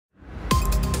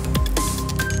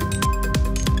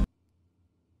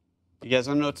You guys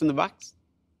want to know what's in the box?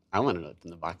 I want to know what's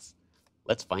in the box.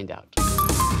 Let's find out.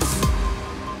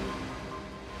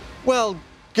 Well,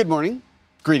 good morning.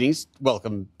 Greetings.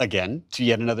 Welcome again to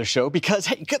yet another show because,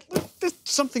 hey,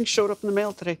 something showed up in the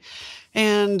mail today.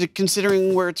 And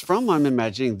considering where it's from, I'm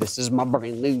imagining this is my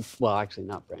brand new, well, actually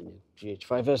not brand new,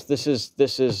 GH5S. This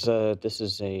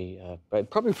is a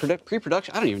probably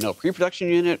pre-production, I don't even know, pre-production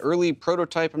unit, early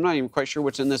prototype. I'm not even quite sure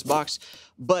what's in this box.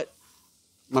 But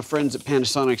my friends at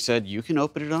Panasonic said, you can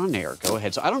open it on air. Go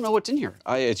ahead. So I don't know what's in here.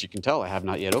 As you can tell, I have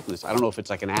not yet opened this. I don't know if it's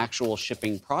like an actual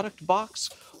shipping product box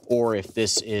or if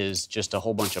this is just a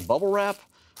whole bunch of bubble wrap.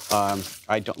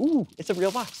 Ooh, it's a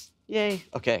real box. Yay.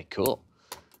 Okay, cool.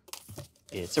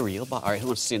 It's a real box. All right, who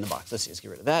wants to see in the box? Let's see, let's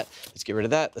get rid of that. Let's get rid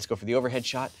of that. Let's go for the overhead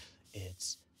shot.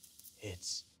 It's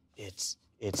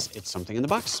something in the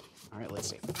box. All right, let's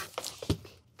see.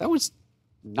 That was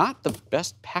not the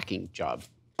best packing job,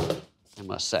 I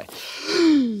must say.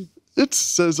 It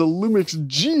says a LUMIX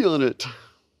G on it.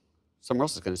 Somewhere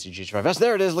else is going to see GH5S.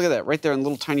 There it is. Look at that. Right there in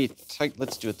little tiny tight.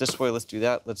 Let's do it this way. Let's do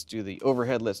that. Let's do the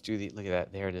overhead. Let's do the, look at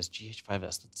that. There it is.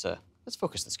 GH5S. Let's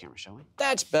focus this camera, shall we?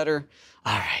 That's better.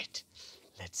 All right.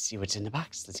 Let's see what's in the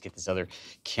box. Let's get this other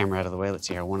camera out of the way. Let's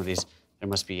see how one of these, there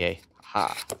must be a,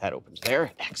 aha, that opens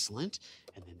there. Excellent.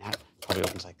 And then that probably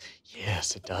opens like,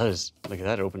 yes, it does. Look at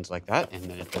that, it opens like that. And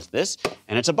then it does this,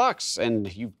 and it's a box.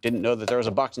 And you didn't know that there was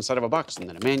a box inside of a box. And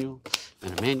then a manual,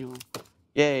 and a manual.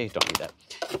 Yay, don't need that.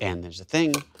 And there's a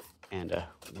thing, and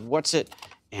what's it?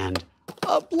 And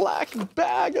a black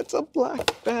bag. It's a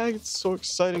black bag. It's so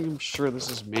exciting. I'm sure this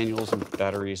is manuals and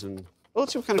batteries and, oh,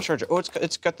 let's see what kind of charger. Oh,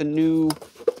 it's got the new,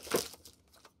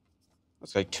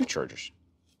 it's like 2 chargers.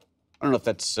 I don't know if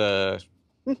that's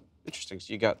interesting.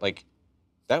 So you got like,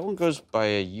 that one goes by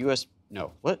a US,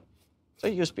 no, what? Is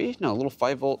that USB? No, a little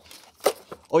 5-volt.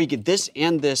 Oh, you get this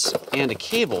and a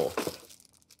cable.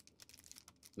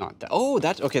 Not that. Oh,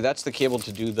 that's, okay, that's the cable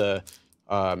to do the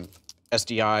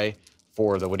SDI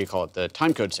for the, what do you call it? The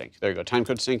timecode sync. There you go,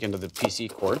 timecode sync into the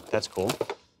PC cord. That's cool.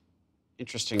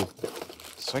 Interesting.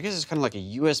 So I guess it's kind of like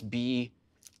a USB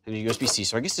and a USB-C.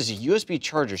 So I guess there's a USB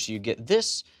charger. So you get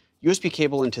this USB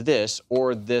cable into this,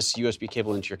 or this USB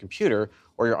cable into your computer,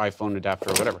 or your iPhone adapter,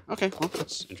 or whatever. Okay, well,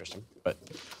 that's interesting. But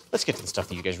let's get to the stuff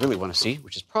that you guys really want to see,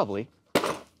 which is probably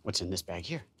what's in this bag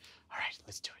here. All right,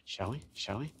 let's do it, shall we?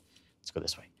 Shall we? Let's go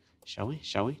this way. Shall we?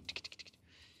 Shall we?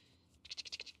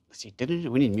 Let's see.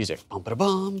 We need music. Bum ba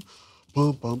bum,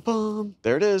 bum bum bum.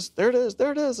 There it is. There it is.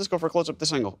 There it is. Let's go for a close up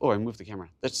this angle. Oh, I moved the camera.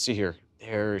 Let's see here.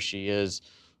 There she is.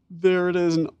 There it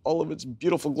is in all of its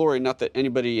beautiful glory. Not that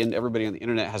anybody and everybody on the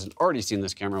internet hasn't already seen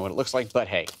this camera, what it looks like, but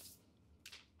hey,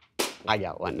 I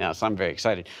got one now, so I'm very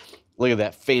excited. Look at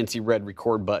that fancy red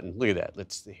record button. Look at that.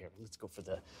 Let's see here. Let's go for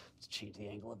let's change the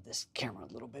angle of this camera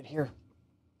a little bit here.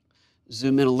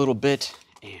 Zoom in a little bit,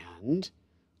 and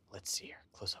let's see here.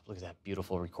 Close up. Look at that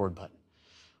beautiful record button.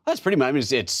 That's pretty much, I mean,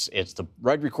 it's the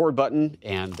red record button,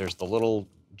 and there's the little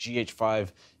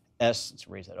GH5S. Let's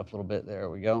raise that up a little bit. There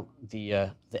we go.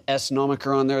 The S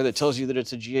nomiker on there that tells you that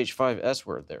it's a GH5S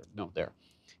word there. No, there.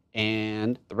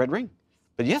 And the red ring.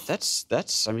 But yeah, that's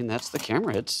the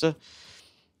camera.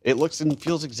 It looks and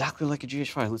feels exactly like a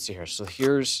GH5. Let's see here. So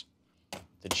here's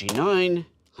the G9.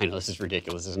 I know this is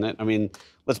ridiculous, isn't it? I mean,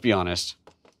 let's be honest.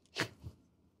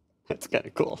 That's kind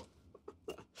of cool.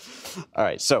 All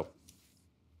right, so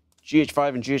GH5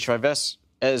 and GH5S,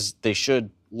 as they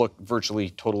should, look virtually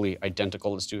totally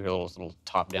identical. Let's do a little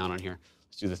top down on here.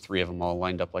 Let's do the 3 of them all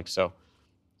lined up like so.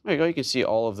 There you go. You can see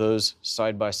all of those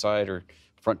side by side or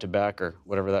front to back or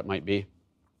whatever that might be.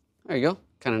 There you go.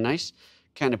 Kind of nice,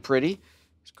 kind of pretty.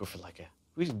 Let's go for like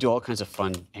we can do all kinds of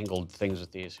fun angled things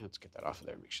with these. Let's get that off of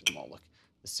there. Make sure them all look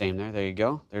the same there. There you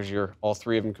go. There's all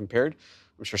 3 of them compared.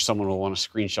 I'm sure someone will want to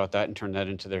screenshot that and turn that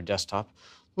into their desktop.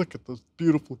 Look at those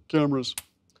beautiful cameras.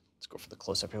 Let's go for the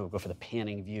close-up here. We'll go for the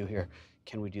panning view here.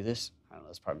 Can we do this? I don't know.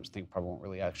 This probably won't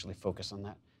really actually focus on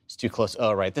that. It's too close.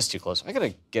 Oh, right. This is too close. I got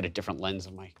to get a different lens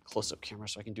on my close-up camera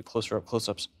so I can do closer-up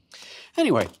close-ups.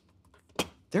 Anyway,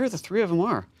 there the 3 of them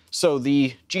are. So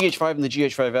the GH5 and the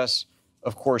GH5S,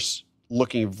 of course,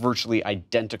 looking virtually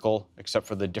identical except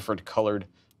for the different colored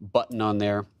button on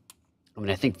there. I mean,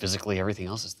 I think physically everything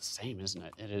else is the same, isn't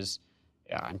it? It is.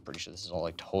 Yeah, I'm pretty sure this is all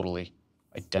like totally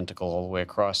identical all the way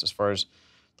across as far as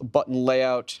the button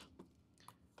layout.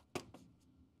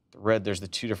 The red, there's the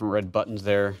 2 different red buttons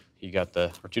there. You got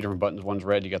or 2 different buttons. One's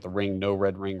red. You got the ring, no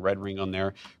red ring on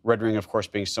there. Red ring, of course,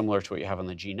 being similar to what you have on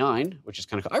the G9, which is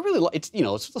kind of cool. I really like it's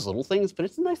it's those little things, but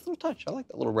it's a nice little touch. I like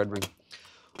that little red ring.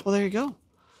 Well, there you go.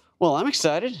 Well, I'm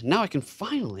excited. Now I can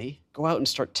finally go out and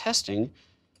start testing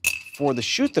for the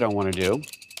shoot that I want to do.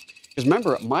 Because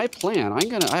remember, my plan,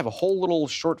 I have a whole little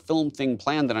short film thing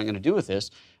planned that I'm gonna do with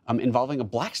this, involving a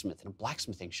blacksmith in a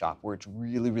blacksmithing shop where it's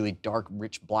really, really dark,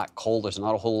 rich black coal. There's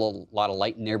not a whole lot of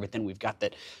light in there, but then we've got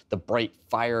the bright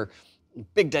fire,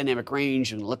 big dynamic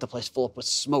range, and let the place fill up with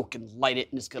smoke and light it,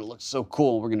 and it's gonna look so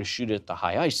cool. We're gonna shoot it at the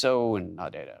high ISO, and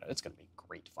it's gonna be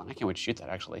great fun. I can't wait to shoot that,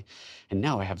 actually. And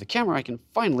now I have the camera, I can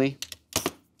finally,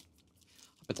 I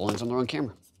put the lens on the wrong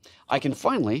camera. I can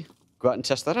finally go out and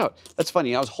test that out. That's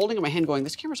funny, I was holding it in my hand going,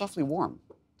 this camera's awfully warm.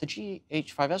 The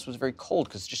GH5S was very cold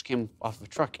because it just came off of a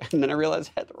truck, and then I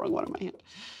realized I had the wrong one in my hand.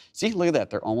 See, look at that,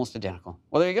 they're almost identical.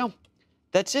 Well, there you go.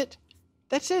 That's it.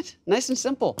 That's it, nice and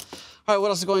simple. All right, what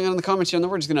else is going on in the comments here? And then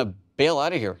we're just gonna bail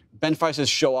out of here. Ben5 says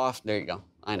show off. There you go,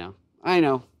 I know.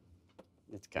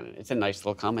 It's a nice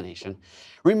little combination.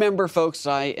 Remember, folks,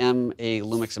 I am a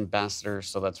Lumix ambassador,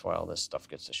 so that's why all this stuff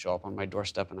gets to show up on my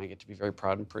doorstep, and I get to be very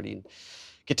proud and pretty and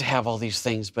get to have all these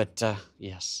things. But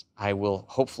yes, I will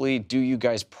hopefully do you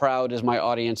guys proud as my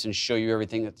audience and show you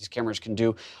everything that these cameras can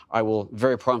do. I will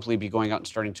very promptly be going out and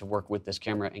starting to work with this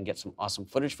camera and get some awesome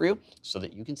footage for you so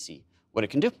that you can see what it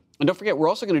can do. And don't forget, we're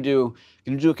also gonna do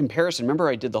a comparison. Remember,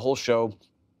 I did the whole show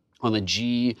on the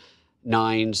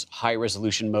G9's high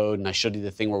resolution mode, and I showed you the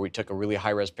thing where we took a really high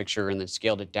res picture and then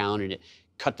scaled it down, and it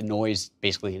cut the noise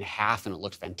basically in half, and it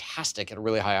looked fantastic at a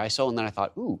really high ISO. And then I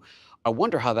thought, ooh, I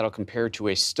wonder how that'll compare to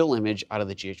a still image out of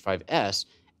the GH5S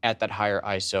at that higher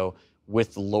ISO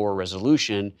with the lower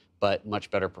resolution, but much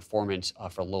better performance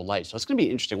for low light. So it's gonna be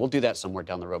interesting. We'll do that somewhere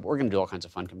down the road, but we're gonna do all kinds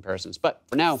of fun comparisons. But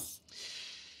for now,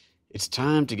 it's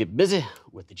time to get busy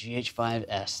with the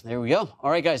GH5S. There we go. All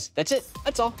right, guys, that's it.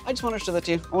 That's all. I just wanted to show that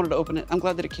to you. I wanted to open it. I'm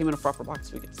glad that it came in a proper box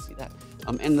so we get to see that.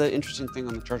 And the interesting thing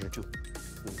on the charger, too.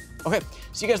 Okay,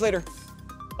 see you guys later.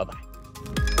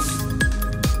 Bye-bye.